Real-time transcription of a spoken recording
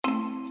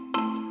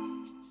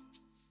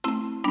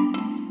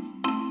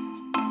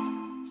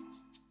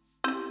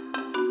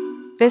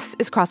This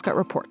is Crosscut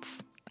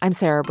Reports. I'm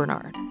Sarah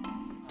Bernard.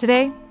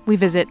 Today, we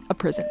visit a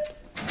prison.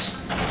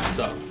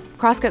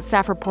 Crosscut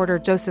staff reporter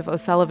Joseph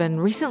O'Sullivan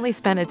recently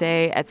spent a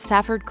day at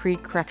Stafford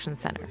Creek Correction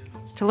Center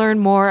to learn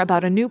more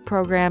about a new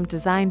program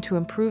designed to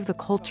improve the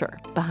culture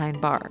behind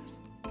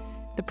bars.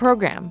 The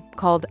program,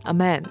 called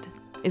Amend,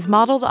 is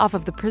modeled off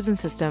of the prison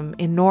system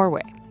in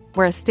Norway,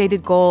 where a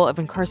stated goal of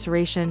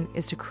incarceration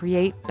is to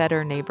create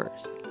better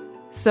neighbors.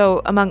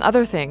 So, among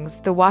other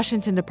things, the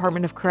Washington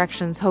Department of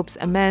Corrections hopes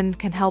Amend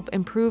can help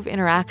improve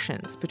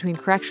interactions between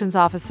corrections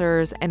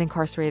officers and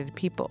incarcerated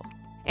people,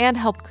 and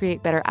help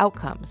create better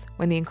outcomes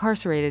when the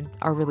incarcerated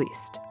are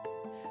released.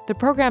 The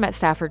program at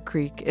Stafford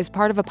Creek is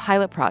part of a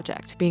pilot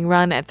project being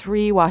run at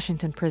 3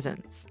 Washington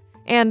prisons.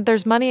 And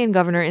there's money in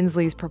Governor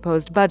Inslee's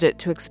proposed budget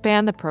to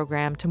expand the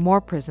program to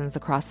more prisons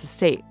across the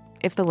state,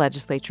 if the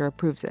legislature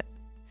approves it.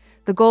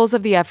 The goals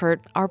of the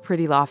effort are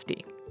pretty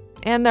lofty.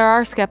 And there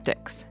are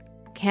skeptics.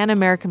 Can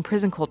American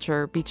prison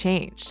culture be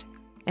changed?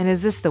 And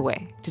is this the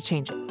way to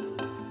change it?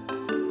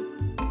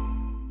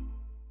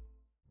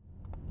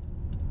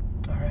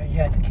 All right,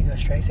 yeah, I think you go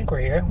straight. I think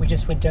we're here. We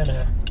just went down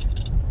a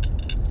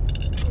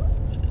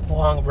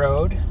long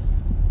road,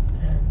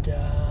 and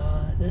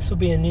this will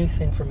be a new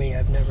thing for me.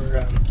 I've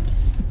never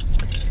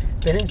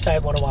been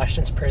inside one of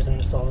Washington's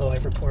prisons, although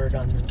I've reported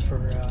on them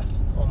for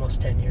almost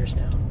 10 years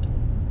now.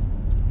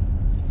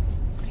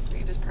 I think we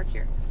can just park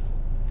here.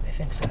 I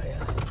think so,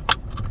 yeah.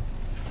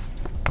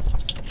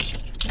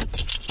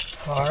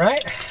 All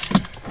right.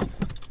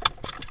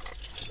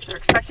 They're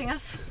expecting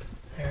us?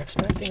 They're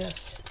expecting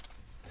us.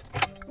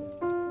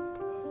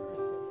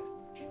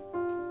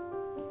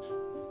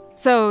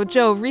 So,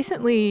 Joe,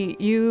 recently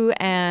you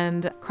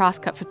and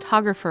Crosscut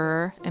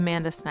photographer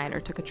Amanda Snyder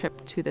took a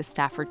trip to the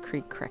Stafford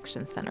Creek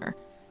Correction Center,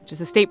 which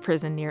is a state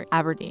prison near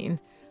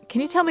Aberdeen.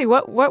 Can you tell me,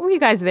 what were you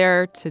guys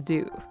there to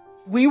do?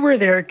 We were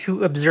there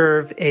to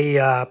observe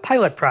a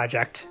pilot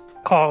project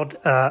called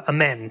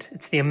Amend.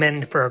 It's the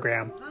Amend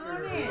program.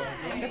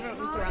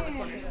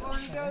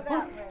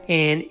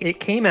 And it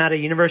came out of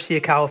University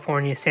of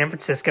California, San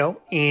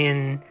Francisco,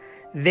 and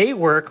they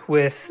work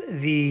with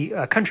the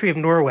country of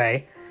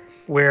Norway,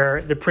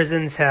 where the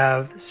prisons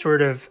have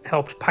sort of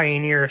helped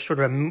pioneer sort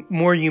of a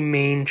more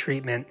humane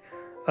treatment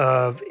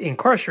of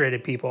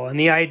incarcerated people. And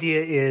the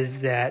idea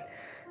is that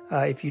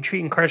if you treat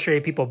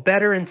incarcerated people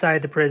better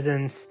inside the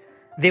prisons,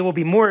 they will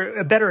be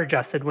better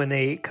adjusted when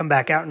they come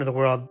back out into the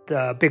world.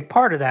 A big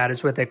part of that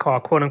is what they call,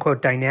 quote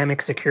unquote,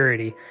 dynamic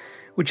security,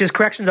 which is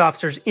corrections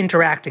officers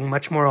interacting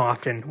much more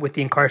often with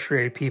the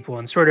incarcerated people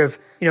and sort of,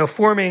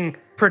 forming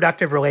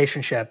productive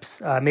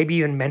relationships, maybe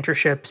even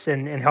mentorships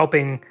and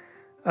helping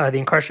the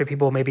incarcerated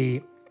people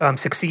maybe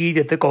succeed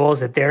at the goals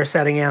that they're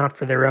setting out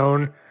for their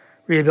own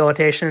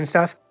rehabilitation and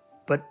stuff.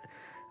 But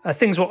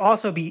things will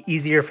also be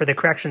easier for the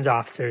corrections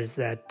officers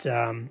that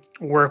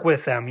work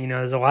with them.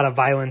 There's a lot of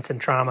violence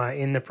and trauma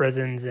in the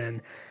prisons,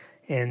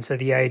 and so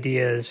the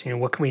idea is,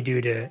 what can we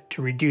do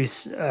to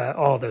reduce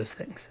all those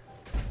things?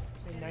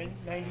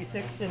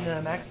 96 in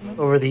the maximum?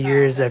 Over the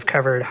years, I've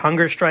covered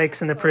hunger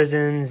strikes in the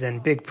prisons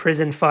and big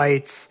prison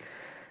fights,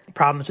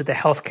 problems with the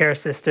healthcare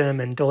system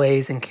and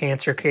delays in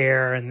cancer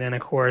care, and then,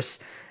 of course,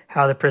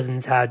 how the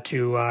prisons had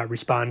to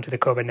respond to the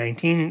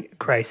COVID-19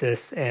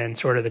 crisis and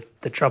sort of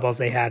the troubles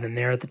they had in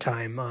there at the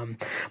time.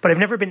 But I've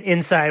never been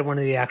inside one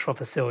of the actual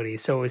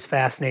facilities, so it was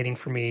fascinating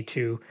for me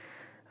to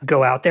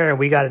go out there, and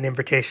we got an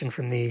invitation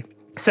from the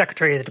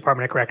Secretary of the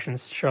Department of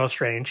Corrections, Cheryl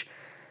Strange,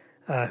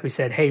 who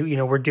said, hey,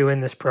 we're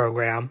doing this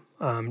program.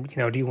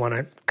 Do you want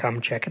to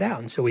come check it out?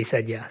 And so we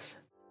said yes.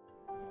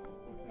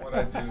 What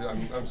I do,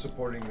 I'm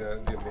supporting the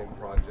Amend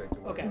project.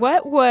 Okay.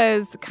 What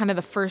was kind of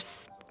the first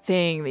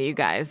thing that you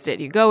guys did?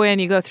 You go in,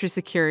 you go through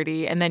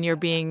security, and then you're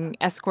being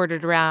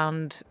escorted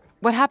around.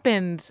 What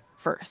happened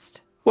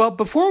first? Well,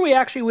 before we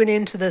actually went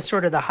into the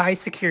sort of the high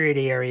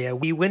security area,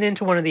 we went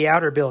into one of the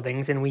outer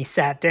buildings and we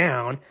sat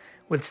down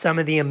with some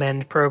of the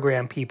Amend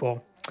program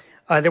people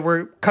that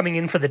were coming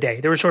in for the day.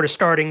 They were sort of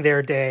starting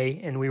their day,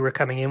 and we were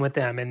coming in with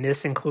them. And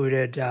this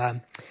included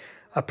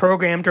a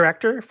program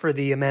director for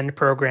the Amend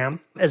program,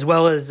 as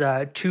well as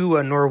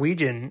 2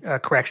 Norwegian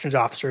corrections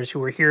officers who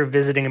were here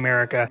visiting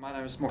America. My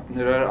name is Morten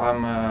Rør.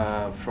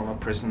 I'm from a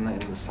prison in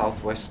the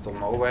southwest of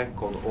Norway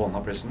called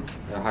Åna prison,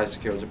 a high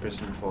security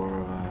prison for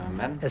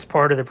men. As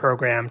part of the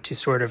program to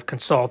sort of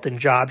consult and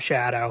job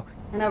shadow.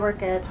 And I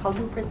work at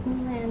Halden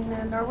prison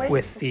in Norway.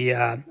 With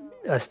the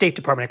State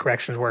Department of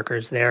Corrections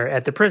workers there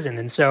at the prison.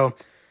 And so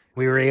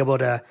we were able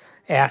to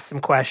ask some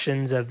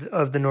questions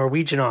of the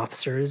Norwegian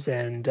officers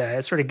and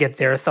sort of get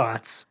their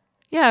thoughts.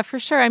 Yeah, for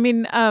sure. I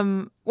mean,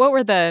 what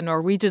were the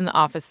Norwegian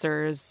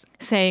officers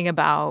saying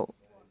about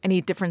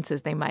any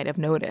differences they might have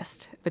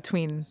noticed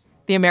between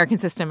the American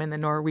system and the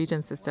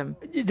Norwegian system?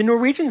 The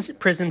Norwegian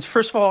prisons,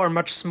 first of all, are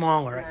much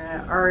smaller.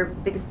 Our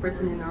biggest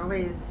prison in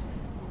Norway is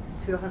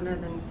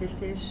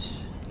 250-ish.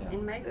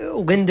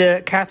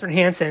 Linda Catherine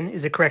Hansen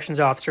is a corrections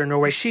officer in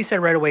Norway. She said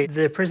right away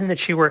the prison that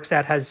she works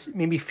at has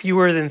maybe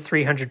fewer than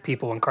 300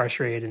 people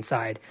incarcerated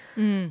inside.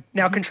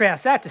 Now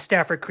contrast that to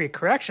Stafford Creek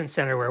Correction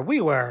Center, where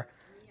we were,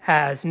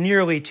 has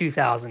nearly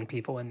 2,000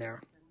 people in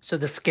there. So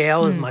the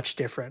scale is much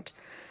different.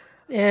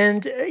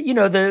 And,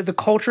 the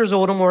culture is a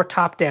little more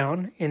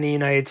top-down in the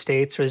United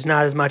States. So there's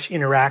not as much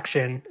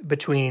interaction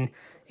between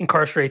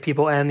incarcerated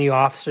people and the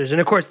officers. And,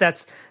 of course,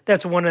 that's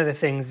one of the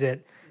things that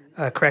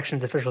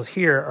corrections officials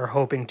here are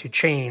hoping to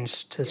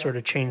change, to sort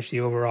of change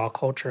the overall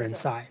culture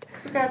inside.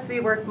 Because we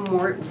work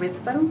more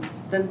with them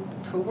than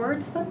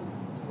towards them.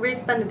 We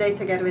spend a day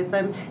together with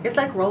them. It's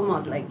like role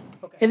modeling.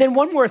 And then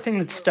one more thing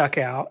that stuck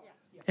out,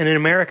 and in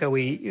America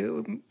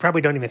we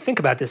probably don't even think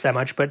about this that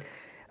much, but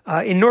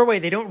in Norway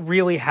they don't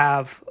really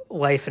have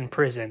life in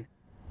prison.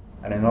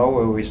 And in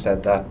Norway we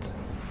said that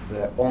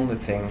the only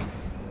thing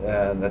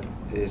that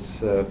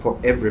is for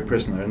every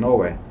prisoner in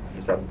Norway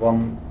is that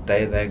one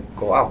day they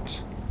go out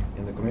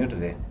in the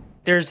community.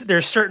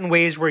 There's certain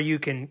ways where you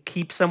can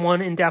keep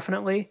someone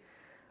indefinitely,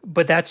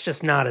 but that's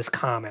just not as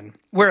common.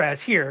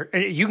 Whereas here,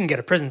 you can get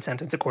a prison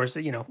sentence, of course,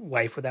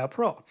 life without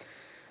parole.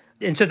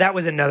 And so that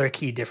was another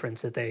key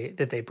difference that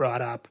they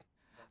brought up.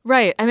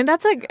 Right. I mean,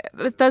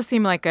 it does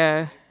seem like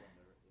a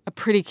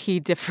pretty key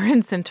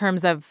difference in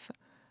terms of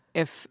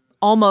if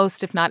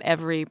not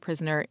every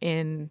prisoner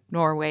in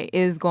Norway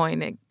is going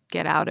to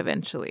get out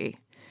eventually.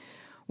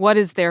 What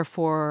is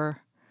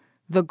therefore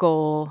the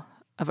goal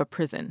of a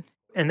prison?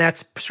 And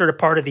that's sort of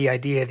part of the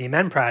idea of the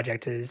Amend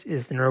Project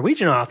is the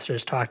Norwegian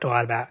officers talked a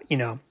lot about,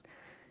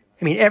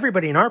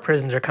 everybody in our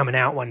prisons are coming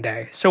out one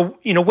day. So,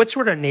 what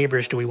sort of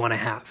neighbors do we want to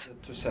have?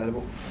 To say,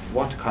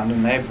 what kind of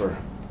neighbor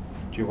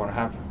do you want to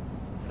have?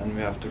 And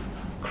we have to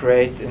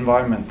create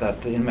environment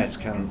that the inmates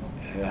can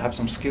have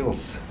some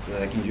skills that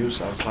they can use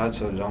outside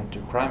so they don't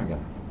do crime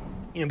again.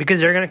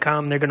 Because they're going to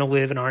come, they're going to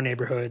live in our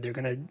neighborhood, they're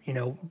going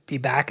to, be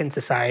back in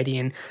society.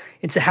 And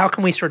so how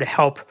can we sort of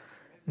help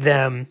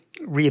them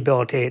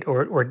rehabilitate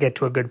or get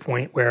to a good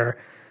point where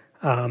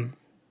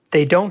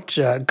they don't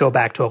go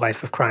back to a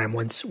life of crime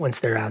once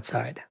they're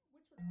outside.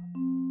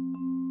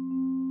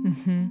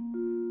 Mm-hmm.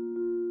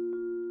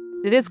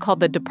 It is called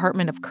the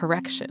Department of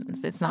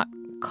Corrections. It's not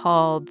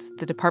called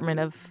the Department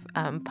of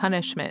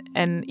Punishment.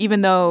 And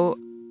even though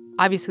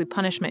obviously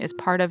punishment is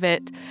part of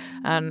it,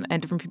 and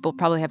different people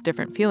probably have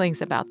different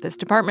feelings about this,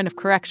 Department of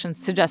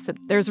Corrections suggests that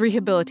there's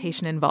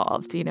rehabilitation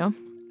involved, It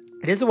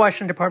is the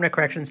Washington Department of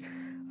Corrections.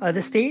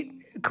 The state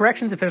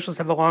corrections officials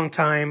have for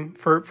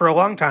a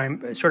long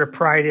time, sort of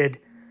prided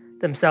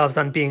themselves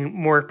on being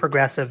more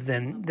progressive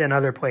than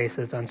other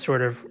places on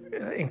sort of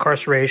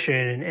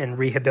incarceration and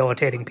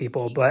rehabilitating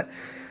people. But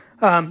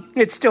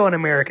it's still an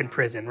American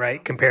prison,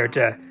 right, compared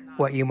to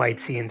what you might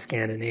see in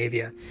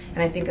Scandinavia.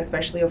 And I think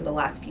especially over the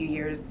last few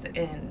years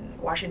in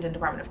Washington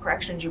Department of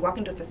Corrections, you walk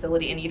into a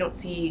facility and you don't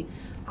see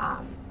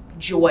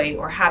joy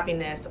or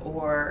happiness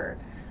or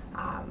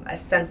a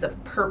sense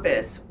of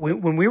purpose.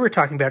 When we were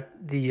talking about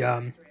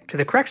to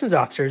the corrections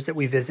officers that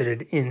we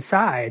visited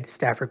inside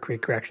Stafford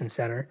Creek Correction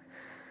Center,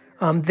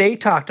 they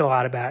talked a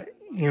lot about,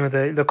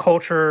 the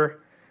culture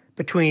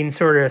between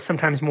sort of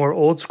sometimes more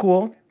old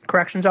school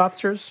corrections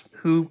officers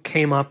who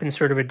came up in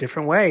sort of a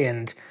different way.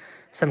 And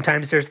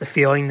sometimes there's the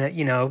feeling that,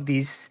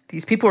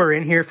 these people are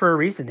in here for a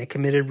reason. They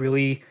committed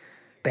really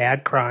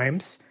bad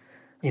crimes,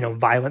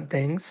 violent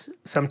things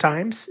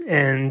sometimes.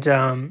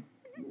 And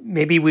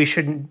maybe we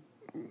shouldn't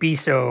be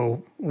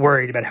so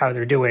worried about how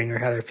they're doing or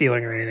how they're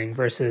feeling or anything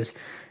versus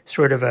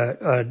sort of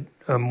a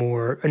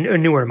newer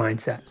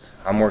mindset.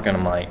 I'm working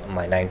on my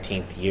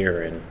 19th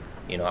year, and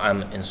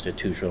I'm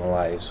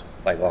institutionalized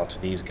like lots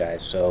of these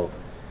guys, so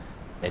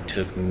it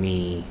took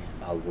me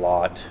a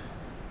lot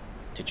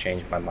to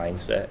change my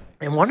mindset.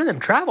 And one of them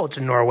traveled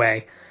to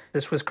Norway.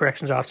 This was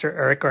Corrections Officer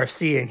Eric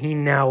Garcia, and he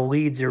now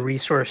leads a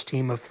resource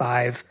team of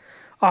 5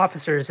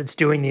 officers that's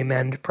doing the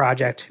Amend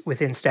Project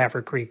within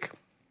Stafford Creek.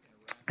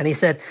 And he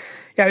said,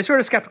 I was sort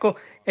of skeptical,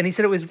 and he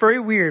said it was very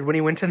weird when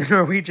he went to the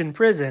Norwegian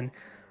prison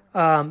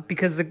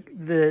because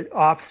the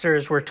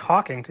officers were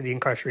talking to the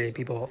incarcerated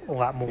people a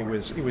lot more.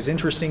 It was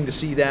interesting to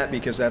see that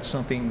because that's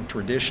something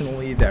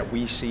traditionally that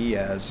we see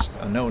as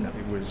a no-no.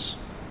 It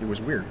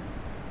was weird.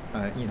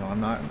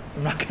 I'm not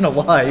going to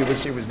lie.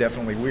 It was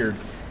definitely weird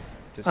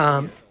to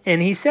see.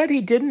 And he said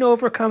he didn't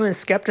overcome his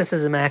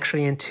skepticism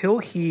actually until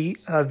he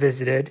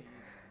visited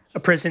a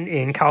prison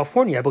in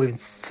California, I believe in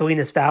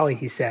Salinas Valley.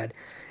 He said.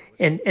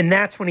 And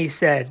that's when he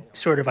said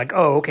sort of like,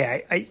 oh,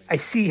 okay, I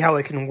see how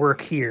it can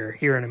work here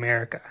in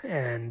America.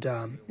 And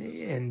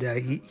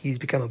he's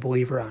become a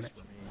believer on it.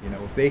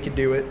 If they could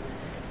do it,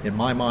 in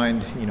my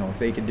mind, if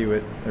they could do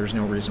it, there's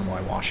no reason why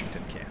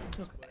Washington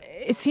can't.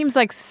 It seems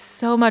like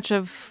so much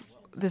of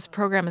this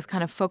program is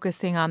kind of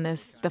focusing on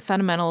the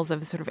fundamentals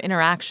of sort of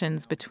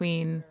interactions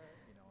between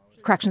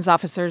corrections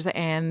officers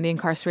and the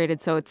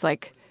incarcerated. So it's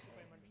like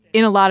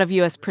in a lot of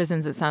U.S.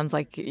 prisons, it sounds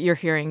like you're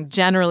hearing,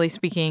 generally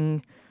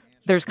speaking,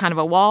 there's kind of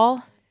a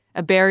wall,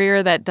 a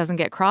barrier that doesn't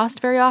get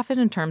crossed very often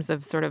in terms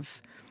of sort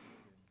of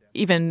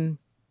even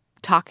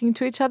talking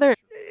to each other.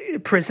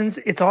 Prisons,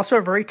 it's also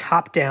a very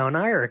top-down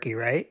hierarchy,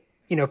 right?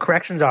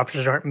 Corrections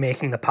officers aren't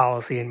making the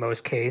policy in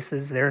most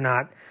cases. They're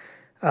not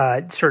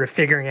sort of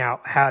figuring out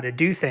how to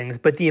do things.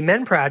 But the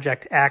Amend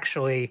Project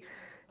actually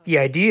The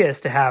idea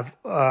is to have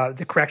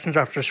the corrections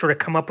officers sort of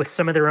come up with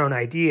some of their own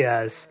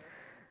ideas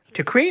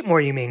to create more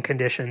humane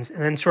conditions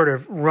and then sort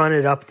of run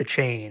it up the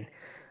chain.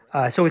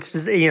 So it's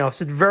just,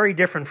 it's very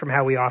different from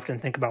how we often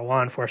think about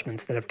law enforcement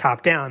instead of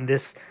top down.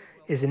 This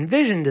is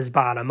envisioned as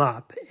bottom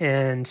up.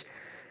 And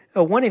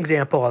one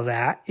example of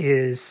that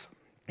is,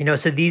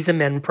 so these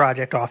Amend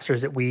Project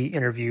officers that we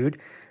interviewed,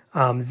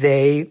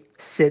 they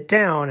sit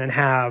down and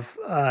have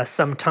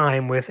some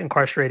time with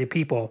incarcerated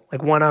people,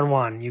 like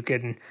one-on-one. You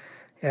can,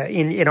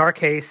 in our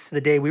case,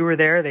 the day we were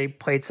there, they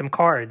played some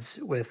cards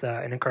with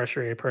an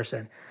incarcerated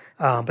person.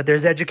 But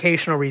there's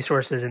educational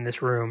resources in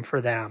this room for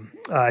them.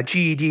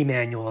 GED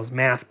manuals,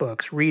 math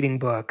books, reading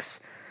books,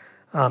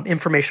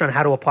 information on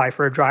how to apply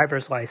for a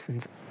driver's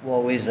license. We'll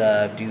always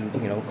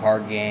do,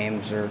 card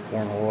games or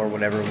cornhole or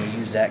whatever. We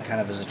use that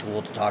kind of as a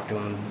tool to talk to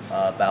them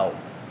about,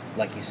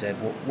 like you said,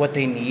 what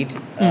they need,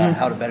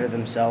 how to better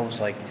themselves,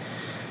 like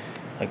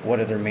what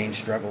are their main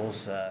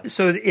struggles.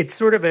 So it's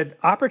sort of an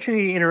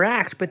opportunity to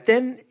interact, but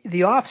then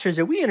the officers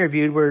that we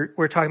interviewed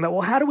were talking about,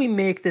 well, how do we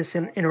make this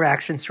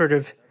interaction sort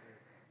of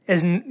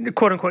as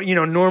quote unquote,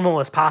 normal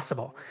as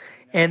possible?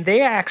 And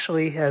they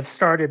actually have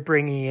started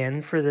bringing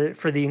in for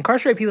the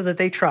incarcerated people that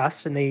they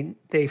trust and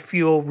they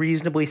feel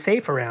reasonably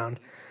safe around.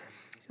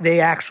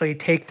 They actually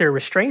take their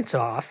restraints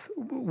off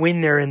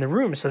when they're in the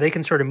room, so they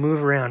can sort of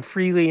move around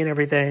freely and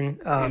everything.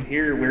 And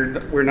here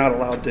we're not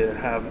allowed to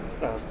have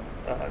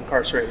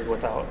incarcerated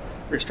without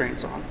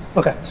restraints on.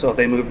 Okay. So if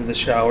they move to the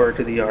shower,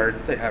 to the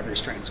yard, they have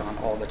restraints on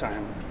all the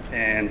time.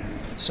 And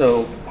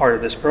so part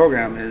of this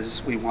program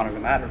is we wanted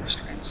them out of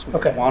restraints. We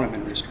don't want them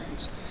in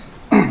restraints.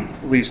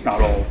 At least not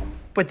all of them.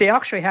 But they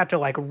actually had to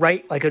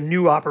write a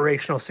new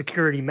operational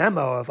security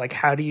memo of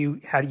how do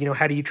you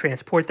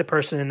transport the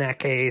person in that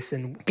case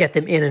and get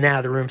them in and out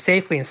of the room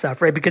safely and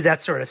stuff, right? Because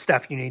that's sort of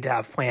stuff you need to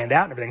have planned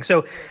out and everything.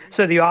 So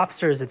the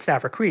officers at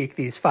Stafford Creek,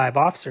 these 5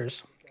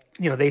 officers,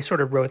 they sort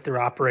of wrote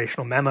their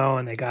operational memo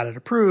and they got it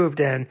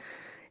approved, and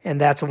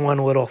that's one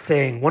little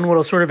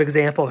sort of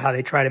example of how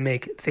they try to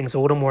make things a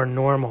little more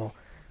normal.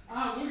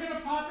 We're going to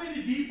pop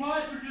into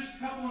Depot for just a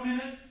couple of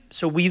minutes.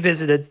 So we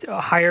visited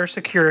a higher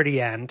security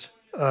end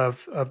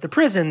of the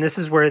prison. This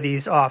is where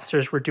these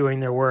officers were doing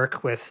their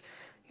work with,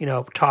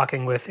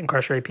 talking with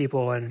incarcerated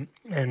people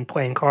and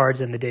playing cards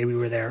in the day we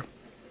were there.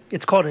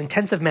 It's called an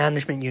intensive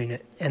management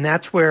unit, and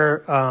that's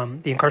where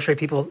the incarcerated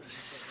people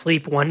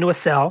sleep one to a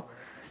cell.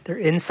 They're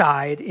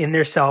inside in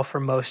their cell for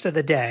most of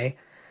the day.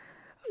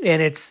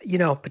 And it's,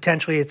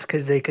 potentially it's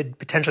because they could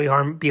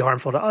potentially be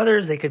harmful to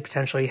others. They could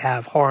potentially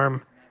have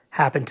harm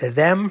happen to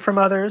them from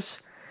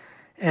others.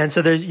 And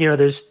so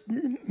there's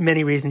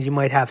many reasons you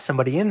might have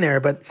somebody in there,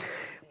 but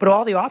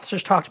all the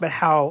officers talked about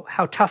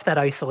how tough that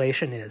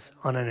isolation is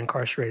on an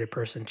incarcerated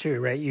person too,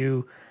 right?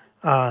 You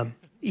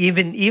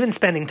even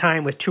spending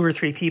time with 2 or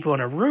 3 people in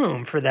a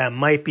room for them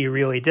might be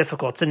really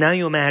difficult. So now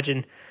you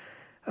imagine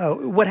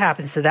what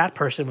happens to that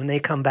person when they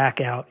come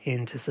back out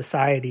into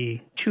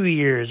society 2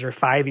 years or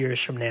 5 years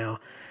from now.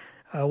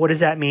 What does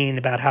that mean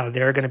about how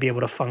they're going to be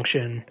able to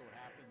function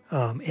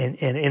and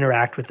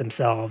interact with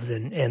themselves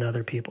and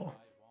other people?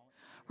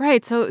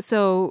 Right.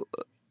 So,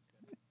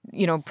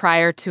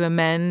 prior to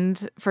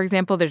Amend, for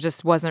example, there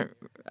just wasn't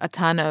a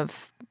ton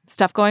of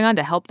stuff going on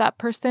to help that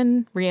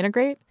person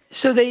reintegrate.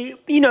 So they,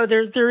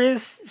 there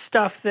is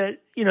stuff that,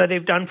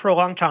 they've done for a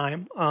long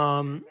time.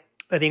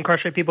 The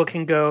incarcerated people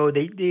can go,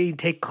 they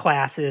take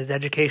classes,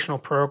 educational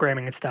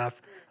programming and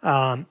stuff.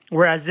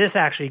 Whereas this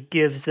actually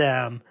gives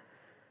them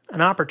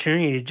an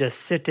opportunity to just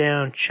sit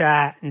down,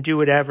 chat, and do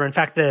whatever. In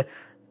fact, the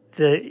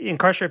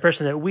incarcerated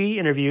person that we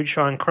interviewed,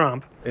 Sean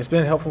Crump. It's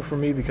been helpful for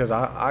me because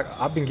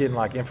I've been getting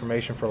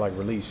information for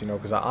release,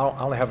 because I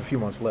only have a few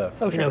months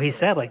left. He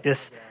said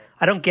this,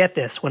 I don't get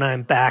this when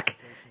I'm back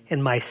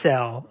in my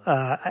cell.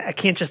 I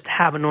can't just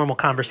have a normal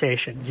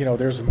conversation.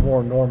 There's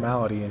more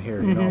normality in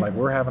here,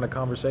 we're having a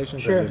conversation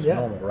because it's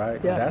normal,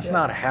 right? Yeah, that's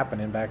not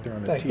happening back there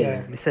on the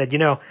TV. He said,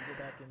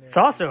 it's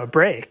also a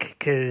break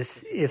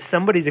because if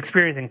somebody's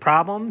experiencing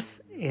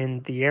problems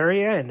in the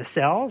area, in the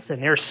cells,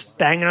 and they're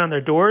banging on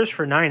their doors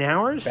for 9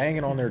 hours.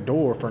 Banging on their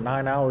door for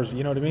 9 hours,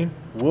 you know what I mean?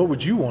 What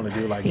would you want to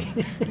do?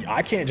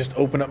 I can't just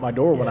open up my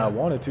door when I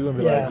wanted to and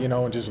be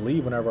and just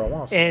leave whenever I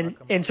want.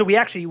 And so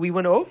we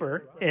went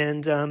over,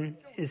 and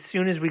as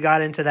soon as we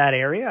got into that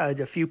area,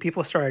 a few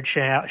people started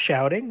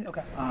shouting.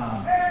 Okay.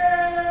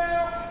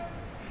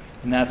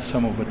 And that's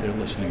some of what they're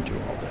listening to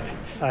all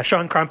day.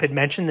 Sean Crump had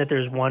mentioned that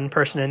there's one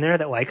person in there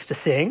that likes to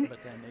sing.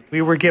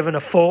 We were given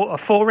a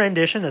full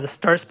rendition of the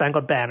Star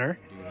Spangled Banner.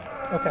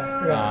 Okay.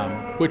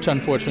 Which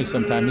unfortunately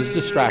sometimes is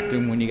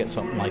distracting when you get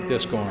something like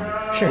this going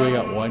on. Sure. We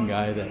got one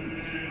guy that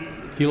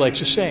he likes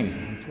to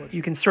sing.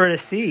 You can sort of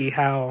see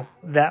how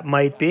that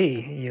might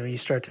be. You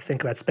start to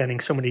think about spending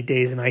so many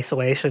days in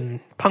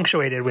isolation,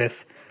 punctuated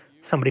with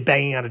somebody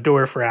banging on a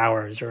door for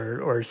hours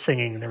or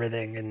singing and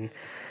everything,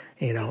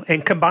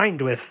 and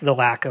combined with the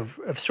lack of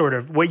sort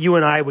of what you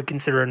and I would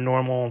consider a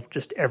normal,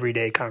 just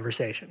everyday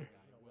conversation.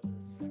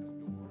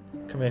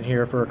 Come in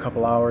here for a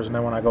couple hours, and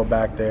then when I go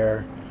back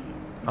there,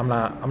 I'm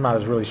not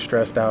as really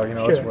stressed out.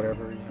 Sure. It's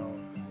whatever.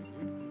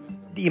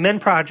 The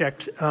Amend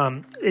Project,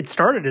 it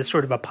started as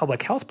sort of a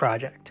public health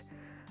project.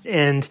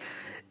 And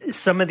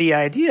some of the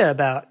idea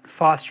about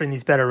fostering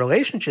these better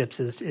relationships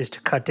is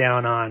to cut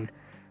down on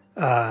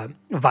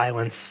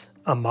violence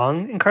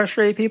among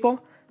incarcerated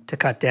people, to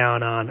cut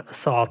down on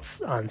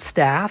assaults on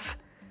staff.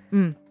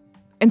 And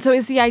so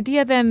is the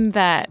idea then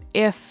that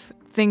if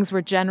things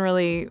were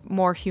generally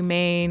more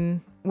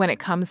humane when it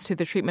comes to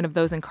the treatment of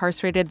those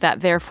incarcerated,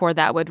 that therefore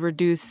that would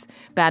reduce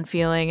bad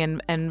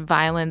feeling and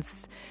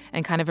violence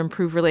and kind of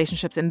improve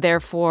relationships, and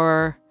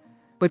therefore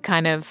would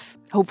kind of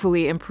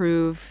hopefully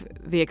improve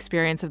the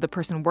experience of the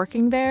person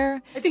working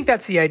there? I think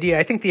that's the idea.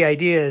 I think the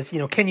idea is,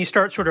 can you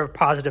start sort of a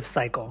positive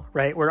cycle,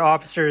 right? Where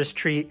officers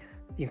treat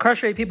the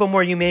incarcerated people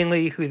more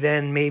humanely, who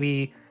then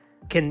maybe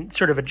can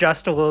sort of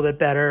adjust a little bit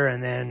better,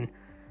 and then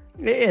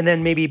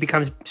maybe it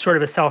becomes sort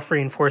of a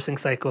self-reinforcing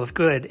cycle of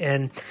good.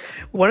 And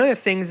one of the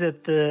things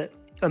that the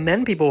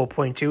Amend people will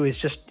point to is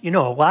just, a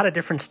lot of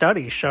different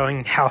studies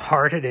showing how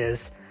hard it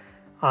is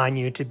on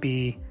you to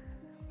be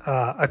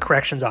a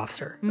corrections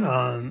officer.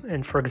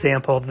 And for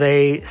example,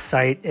 they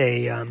cite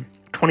a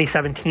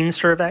 2017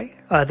 survey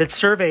that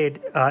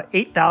surveyed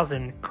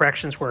 8,000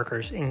 corrections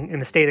workers in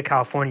the state of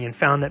California and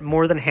found that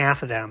more than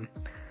half of them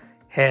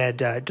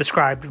had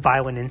described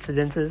violent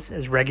incidences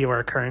as regular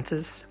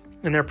occurrences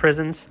in their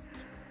prisons.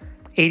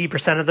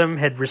 80% of them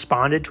had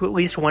responded to at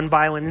least one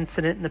violent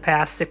incident in the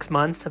past 6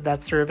 months of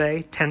that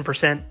survey.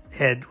 10%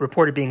 had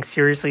reported being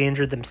seriously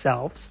injured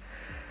themselves.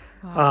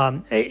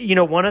 Wow.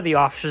 One of the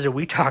officers that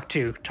we talked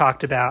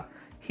about,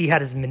 he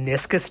had his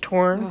meniscus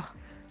torn.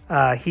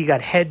 He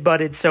got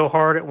head-butted so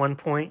hard at one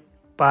point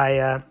by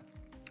an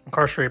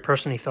incarcerated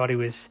person he thought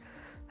he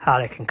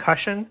had a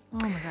concussion.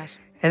 Oh my gosh.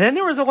 And then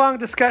there was a long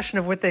discussion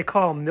of what they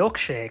call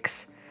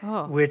milkshakes,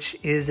 which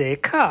is a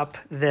cup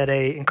that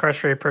a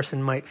incarcerated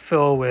person might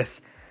fill with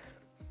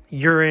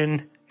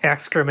urine,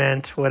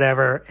 excrement,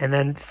 whatever, and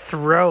then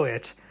throw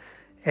it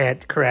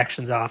at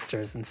corrections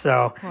officers. And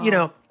so,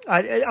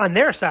 on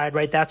their side,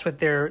 right, that's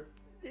what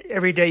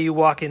every day you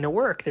walk into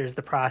work, there's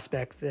the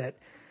prospect that,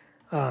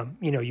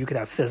 you could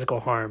have physical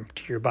harm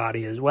to your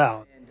body as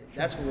well.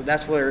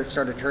 That's where it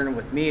started turning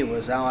with me,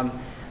 was how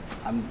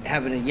I'm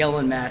having a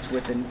yelling match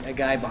with a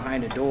guy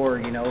behind a door,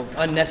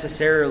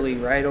 unnecessarily,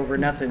 right, over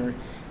nothing.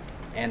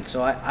 And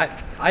so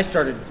I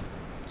started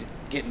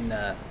getting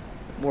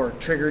more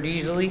triggered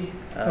easily,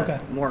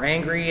 more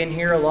angry in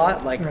here a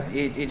lot. Like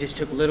it just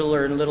took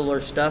littler and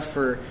littler stuff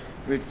for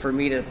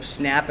me to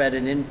snap at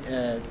an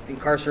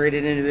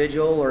incarcerated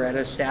individual or at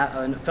a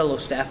fellow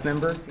staff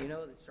member.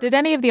 Did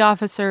any of the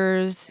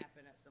officers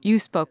you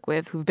spoke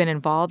with who've been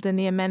involved in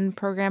the Amend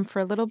program for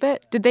a little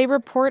bit, did they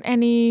report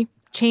any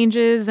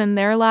changes in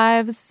their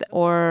lives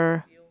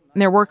or in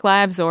their work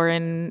lives or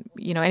in,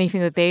 anything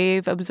that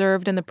they've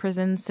observed in the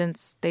prison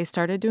since they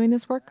started doing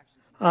this work?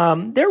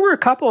 There were a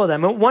couple of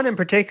them. One in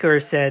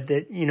particular said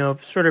that,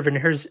 sort of in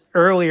his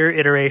earlier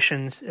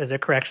iterations as a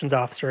corrections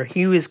officer,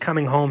 he was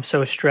coming home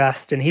so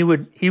stressed, and he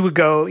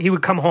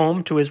would come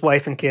home to his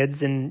wife and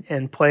kids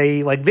and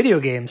play like video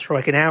games for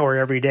like an hour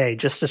every day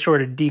just to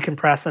sort of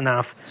decompress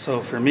enough.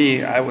 So for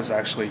me, I was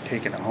actually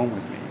taking it home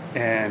with me,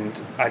 and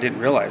I didn't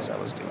realize I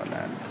was doing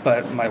that.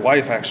 But my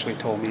wife actually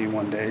told me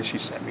one day, she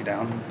sat me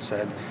down and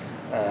said,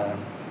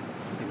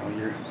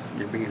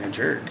 you're being a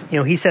jerk.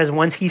 He says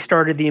once he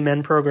started the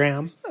Amend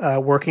program,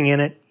 working in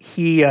it,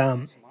 he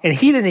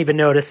didn't even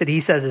notice it. He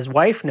says his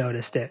wife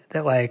noticed it,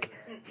 that like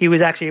he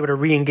was actually able to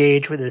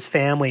re-engage with his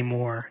family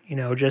more,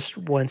 just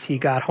once he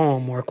got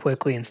home more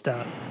quickly and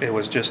stuff. It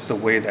was just the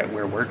way that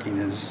we're working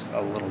is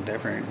a little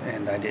different,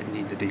 and I didn't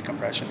need the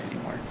decompression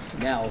anymore.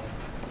 Now,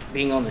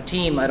 being on the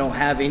team, I don't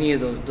have any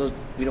of those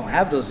we don't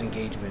have those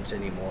engagements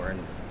anymore, and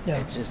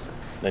it's just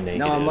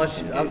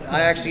I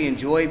actually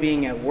enjoy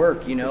being at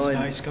work, It's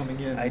nice coming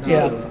in. I do.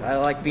 I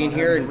like being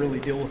here and really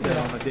deal with it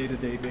on a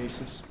day-to-day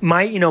basis.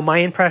 My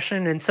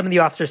impression, and some of the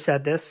officers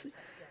said this,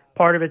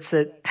 part of it's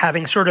that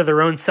having sort of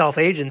their own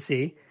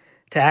self-agency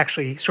to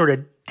actually sort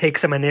of take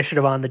some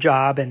initiative on the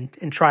job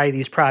and try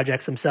these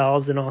projects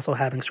themselves, and also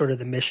having sort of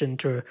the mission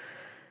to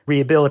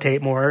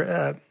rehabilitate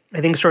more,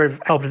 I think sort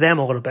of helped them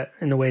a little bit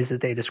in the ways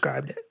that they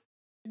described it.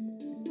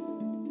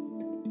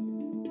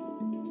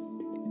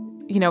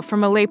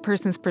 From a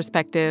layperson's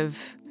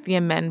perspective, the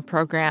Amend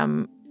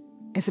program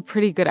is a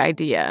pretty good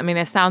idea. I mean,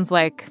 it sounds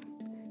like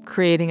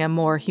creating a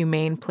more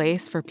humane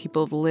place for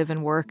people to live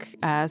and work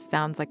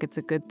sounds like it's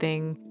a good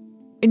thing.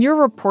 In your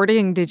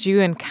reporting, did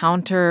you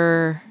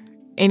encounter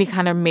any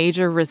kind of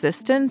major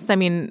resistance? I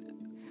mean,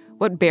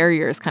 what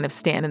barriers kind of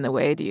stand in the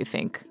way, do you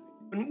think?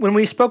 When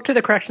we spoke to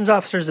the corrections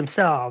officers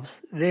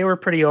themselves, they were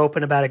pretty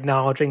open about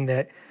acknowledging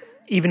that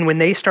even when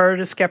they started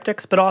as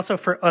skeptics, but also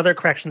for other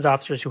corrections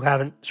officers who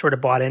haven't sort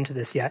of bought into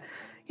this yet,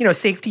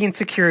 safety and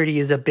security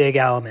is a big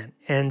element.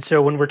 And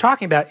so when we're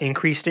talking about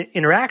increased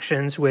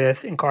interactions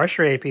with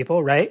incarcerated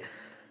people, right,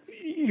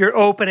 you're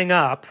opening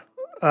up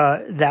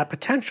that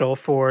potential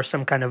for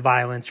some kind of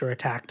violence or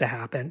attack to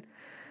happen.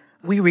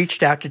 We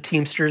reached out to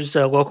Teamsters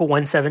Local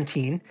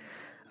 117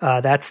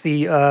 That's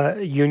the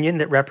union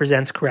that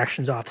represents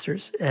corrections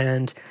officers.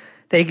 And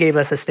they gave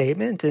us a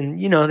statement, and,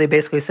 they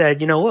basically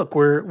said, look,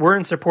 we're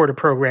in support of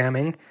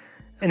programming,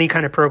 any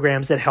kind of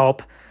programs that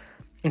help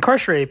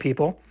incarcerated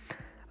people.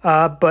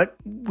 But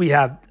we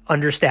have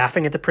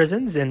understaffing at the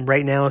prisons, and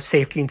right now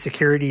safety and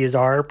security is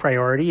our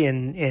priority,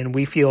 and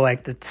we feel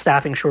like the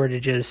staffing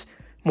shortages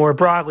more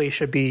broadly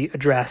should be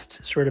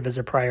addressed sort of as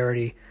a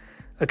priority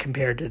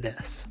compared to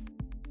this.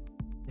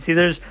 See,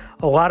 there's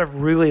a lot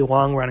of really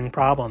long-running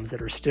problems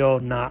that are still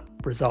not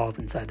resolved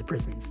inside the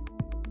prisons.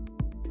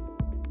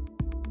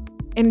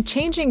 And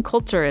changing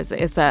culture is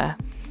a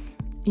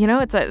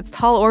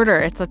tall order.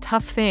 It's a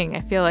tough thing.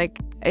 I feel like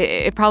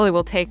it probably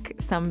will take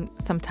some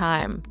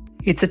time.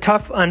 It's a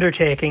tough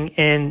undertaking,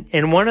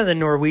 and one of the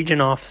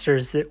Norwegian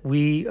officers that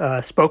we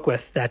spoke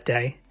with that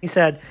day, he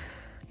said,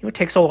 it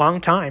takes a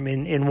long time.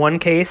 In one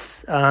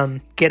case,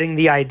 getting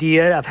the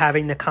idea of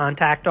having the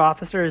contact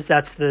officers,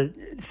 that's the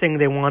thing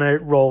they want to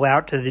roll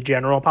out to the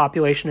general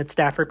population at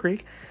Stafford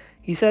Creek.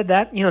 He said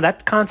that,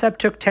 that concept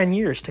took 10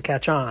 years to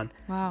catch on.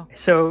 Wow.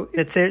 So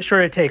it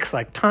sort of takes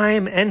like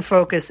time and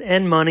focus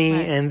and money,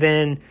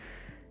 right.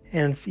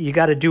 and you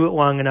got to do it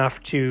long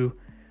enough to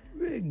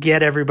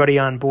get everybody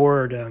on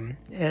board, and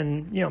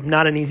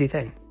not an easy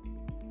thing.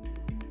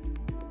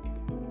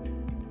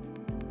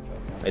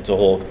 It's a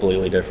whole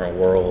completely different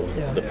world,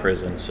 the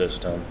prison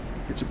system.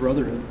 It's a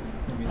brotherhood.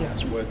 I mean,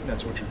 that's what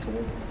you're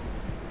told.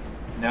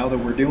 Now that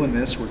we're doing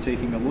this, we're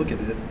taking a look at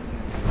it,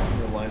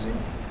 realizing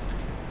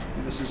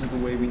this isn't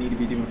the way we need to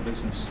be doing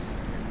business.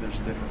 There's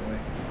a different way.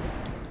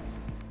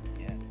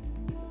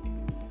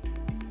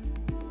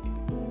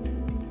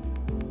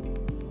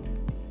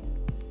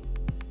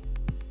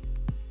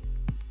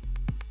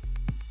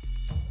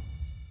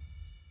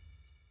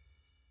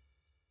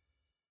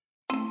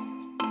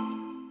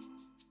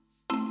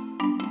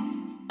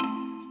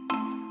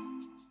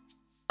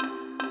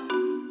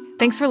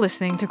 Thanks for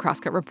listening to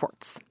Crosscut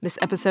Reports. This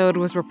episode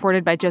was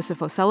reported by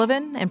Joseph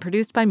O'Sullivan and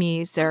produced by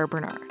me, Sarah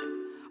Bernard.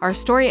 Our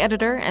story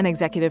editor and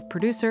executive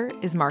producer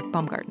is Mark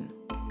Baumgarten.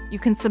 You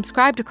can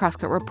subscribe to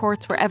Crosscut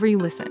Reports wherever you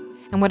listen,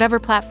 and whatever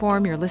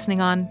platform you're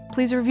listening on,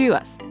 please review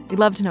us. We'd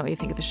love to know what you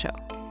think of the show.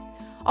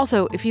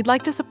 Also, if you'd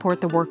like to support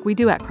the work we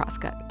do at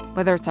Crosscut,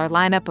 whether it's our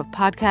lineup of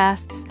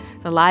podcasts,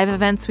 the live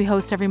events we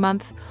host every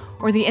month,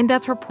 or the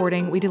in-depth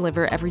reporting we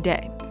deliver every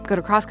day, go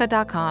to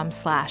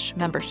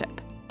crosscut.com/membership.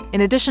 In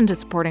addition to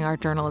supporting our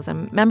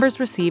journalism, members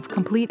receive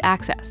complete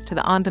access to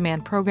the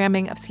on-demand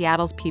programming of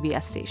Seattle's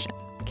PBS station,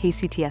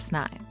 KCTS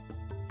 9.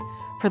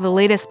 For the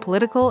latest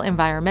political,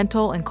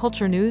 environmental, and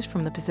culture news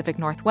from the Pacific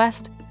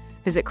Northwest,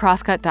 visit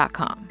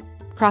crosscut.com.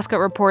 Crosscut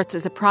Reports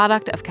is a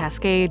product of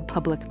Cascade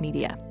Public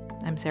Media.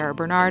 I'm Sarah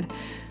Bernard.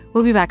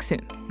 We'll be back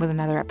soon with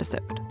another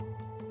episode.